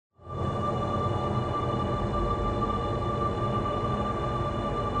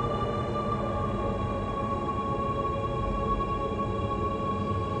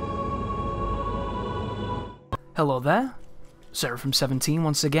Hello there, Seraphim17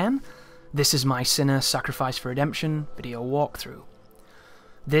 once again. This is my Sinner Sacrifice for Redemption video walkthrough.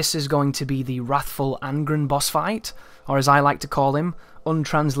 This is going to be the Wrathful Angronn boss fight, or as I like to call him,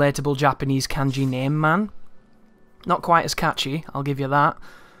 untranslatable Japanese kanji name man. Not quite as catchy, I'll give you that.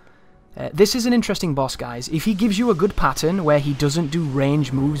 This is an interesting boss, guys. If he gives you a good pattern where he doesn't do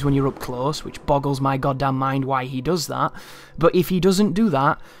range moves when you're up close, which boggles my goddamn mind why he does that, but if he doesn't do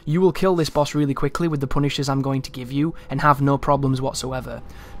that, you will kill this boss really quickly with the punishes I'm going to give you and have no problems whatsoever.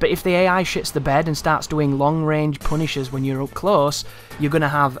 But if the AI shits the bed and starts doing long range punishes when you're up close, you're going to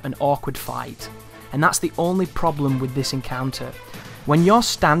have an awkward fight. And that's the only problem with this encounter. When you're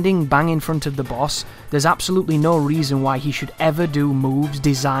standing bang in front of the boss, there's absolutely no reason why he should ever do moves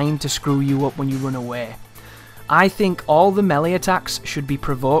designed to screw you up when you run away. I think all the melee attacks should be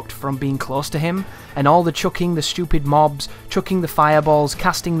provoked from being close to him, and all the chucking the stupid mobs, chucking the fireballs,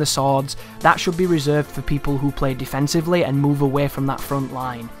 casting the swords, that should be reserved for people who play defensively and move away from that front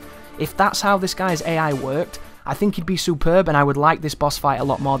line. If that's how this guy's AI worked, I think he'd be superb and I would like this boss fight a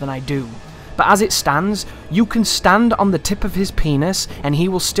lot more than I do. But as it stands, you can stand on the tip of his penis and he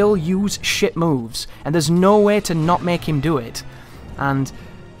will still use shit moves, and there's no way to not make him do it. And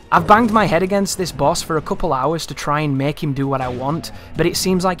I've banged my head against this boss for a couple hours to try and make him do what I want, but it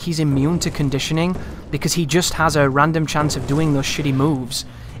seems like he's immune to conditioning because he just has a random chance of doing those shitty moves.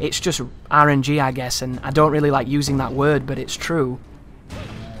 It's just RNG, I guess, and I don't really like using that word, but it's true.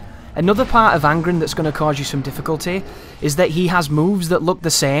 Another part of Angronn that's going to cause you some difficulty is that he has moves that look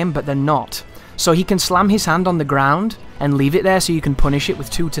the same, but they're not. So he can slam his hand on the ground and leave it there so you can punish it with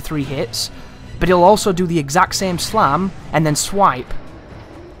 2 to 3 hits, but he'll also do the exact same slam and then swipe.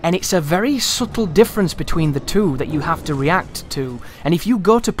 And it's a very subtle difference between the two that you have to react to, and if you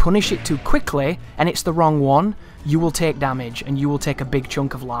go to punish it too quickly and it's the wrong one, you will take damage and you will take a big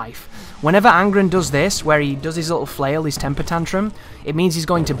chunk of life. Whenever Angronn does this, where he does his little flail, his temper tantrum, it means he's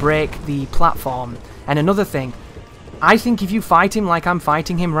going to break the platform. And another thing, I think if you fight him like I'm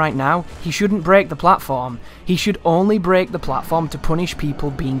fighting him right now, he shouldn't break the platform. He should only break the platform to punish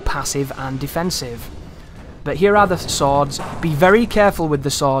people being passive and defensive. But here are the swords. Be very careful with the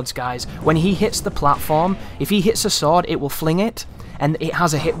swords, guys. When he hits the platform, if he hits a sword, it will fling it, and it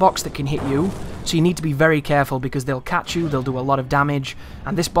has a hitbox that can hit you. So you need to be very careful because they'll catch you, they'll do a lot of damage,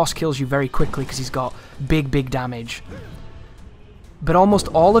 and this boss kills you very quickly because he's got big damage. But almost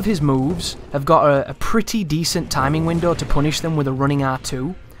all of his moves have got a pretty decent timing window to punish them with a running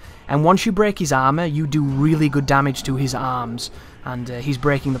R2, and once you break his armor, you do really good damage to his arms, and he's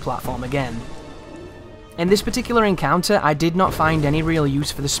breaking the platform again. In this particular encounter, I did not find any real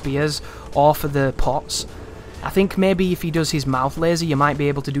use for the spears or for the pots. I think maybe if he does his mouth laser, you might be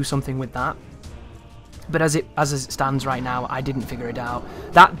able to do something with that. But as it stands right now, I didn't figure it out.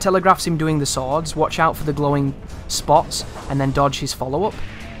 That telegraphs him doing the swords. Watch out for the glowing spots and then dodge his follow-up.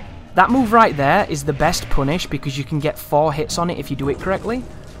 That move right there is the best punish because you can get 4 hits on it if you do it correctly.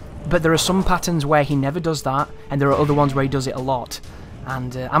 But there are some patterns where he never does that, and there are other ones where he does it a lot.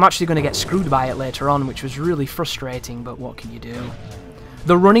 And I'm actually going to get screwed by it later on, which was really frustrating, but what can you do?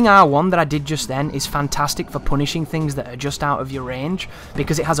 The running R1 that I did just then is fantastic for punishing things that are just out of your range,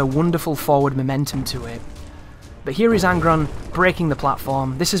 because it has a wonderful forward momentum to it. But here is Angronn breaking the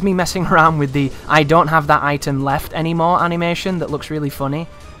platform. This is me messing around with the I don't have that item left anymore animation that looks really funny.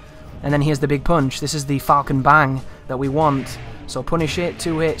 And then here's the big punch. This is the Falcon Bang that we want. So punish it,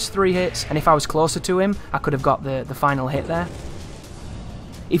 2 hits, 3 hits, and if I was closer to him, I could have got the final hit there.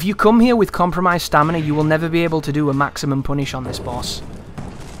 If you come here with compromised stamina, you will never be able to do a maximum punish on this boss.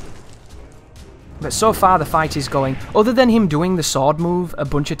 But so far the fight is going, other than him doing the sword move a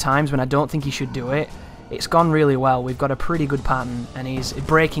bunch of times when I don't think he should do it, it's gone really well. We've got a pretty good pattern, and he's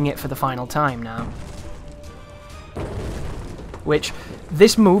breaking it for the final time now. Which,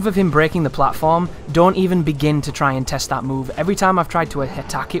 this move of him breaking the platform, don't even begin to try and test that move. Every time I've tried to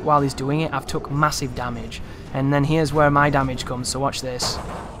attack it while he's doing it, I've took massive damage. And then here's where my damage comes, so watch this.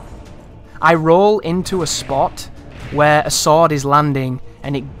 I roll into a spot where a sword is landing,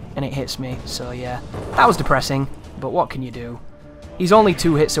 and it hits me, so yeah. That was depressing, but what can you do? He's only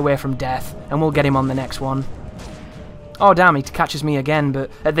 2 hits away from death, and we'll get him on the next one. Oh damn, he catches me again,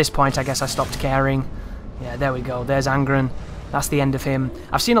 but at this point I guess I stopped caring. Yeah, there we go, there's Angronn. That's the end of him.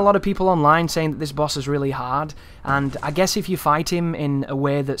 I've seen a lot of people online saying that this boss is really hard, and I guess if you fight him in a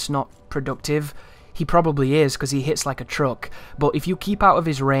way that's not productive, he probably is, because he hits like a truck. But if you keep out of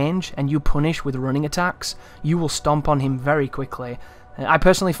his range and you punish with running attacks, you will stomp on him very quickly. I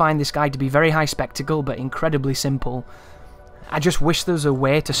personally find this guy to be very high spectacle, but incredibly simple. I just wish there was a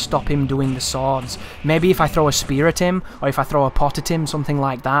way to stop him doing the swords. Maybe if I throw a spear at him, or if I throw a pot at him, something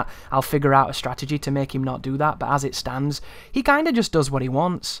like that, I'll figure out a strategy to make him not do that. But as it stands, he kind of just does what he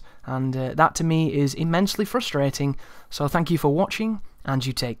wants. And that to me is immensely frustrating. So thank you for watching, and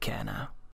you take care now.